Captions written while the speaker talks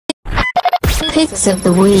Picks of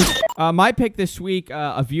the week. My pick this week,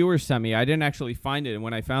 a viewer sent me. I didn't actually find it, and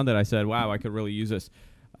when I found it, I said, "Wow, I could really use this."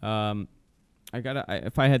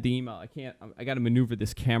 If I had the email, I can't. I gotta maneuver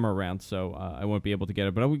this camera around, so I won't be able to get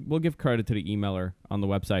it. But we'll give credit to the emailer on the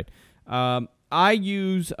website. I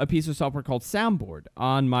use a piece of software called Soundboard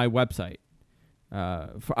on my website.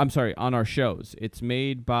 On our shows. It's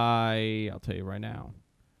made by. I'll tell you right now.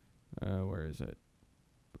 Where is it?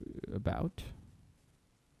 About.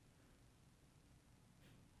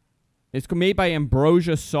 It's made by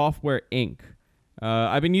Ambrosia Software Inc.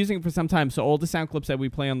 I've been using it for some time, so all the sound clips that we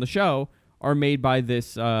play on the show are made by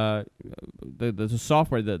this the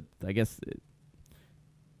software that, I guess,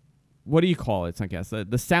 what do you call it? I guess the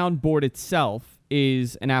Soundboard itself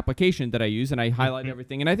is an application that I use, and I highlight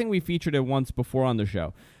everything. And I think we featured it once before on the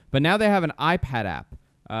show. But now they have an iPad app.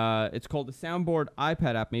 It's called the Soundboard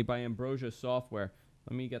iPad app, made by Ambrosia Software.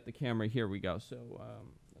 Let me get the camera. Here we go. So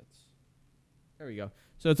there we go.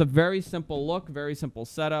 So it's a very simple look, very simple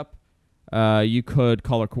setup. You could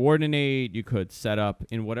color coordinate. You could set up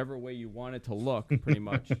in whatever way you want it to look, pretty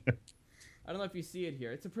much. I don't know if you see it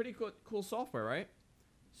here. It's a pretty cool software, right?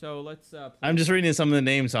 So let's. I'm just reading some of the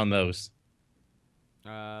names on those.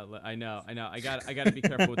 I know. I got to be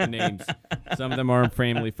careful with the names. Some of them aren't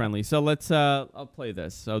family friendly. So let's. I'll play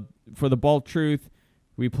this. So for the Bald Truth,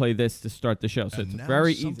 we play this to start the show. So it's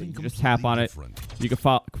very easy. You just tap on it. You can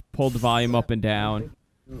pull the volume up and down.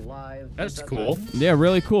 That's cool. Yeah,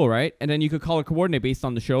 really cool, right? And then you could color coordinate based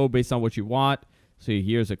on the show, based on what you want. So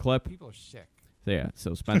here's a clip. People are sick. So yeah,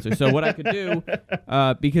 so Spencer. So what I could do,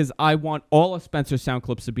 because I want all of Spencer's sound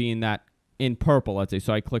clips to be in purple, let's say.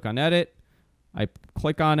 So I click on edit, I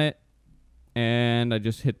click on it, and I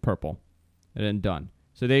just hit purple, and then done.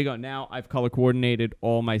 So there you go. Now I've color coordinated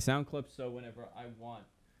all my sound clips. So whenever I want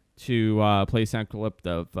to play a sound clip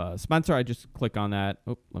of Spencer, I just click on that.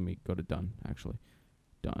 Oh, let me go to done, actually.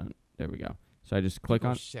 Done. There we go. So I just click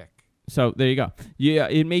on. Sick. So there you go. Yeah,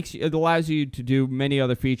 it allows you to do many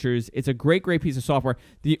other features. It's a great piece of software.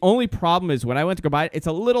 The only problem is when I went to go buy it, it's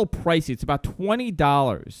a little pricey. It's about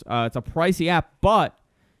 $20. It's a pricey app, but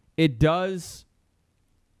it does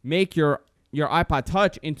make your iPod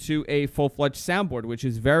Touch into a full-fledged soundboard, which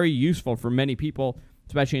is very useful for many people,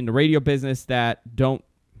 especially in the radio business that don't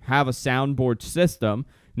have a soundboard system.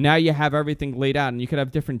 Now you have everything laid out, and you could have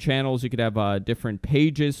different channels. You could have different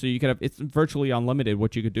pages, so you could have. It's virtually unlimited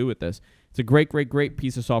what you could do with this. It's a great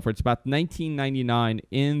piece of software. It's about $19.99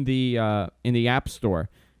 in the App Store.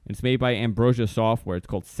 It's made by Ambrosia Software. It's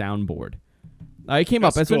called Soundboard. It came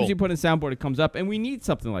up as soon as you put in Soundboard. It comes up, and we need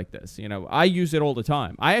something like this. You know, I use it all the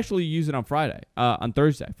time. I actually use it on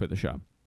Thursday for the show.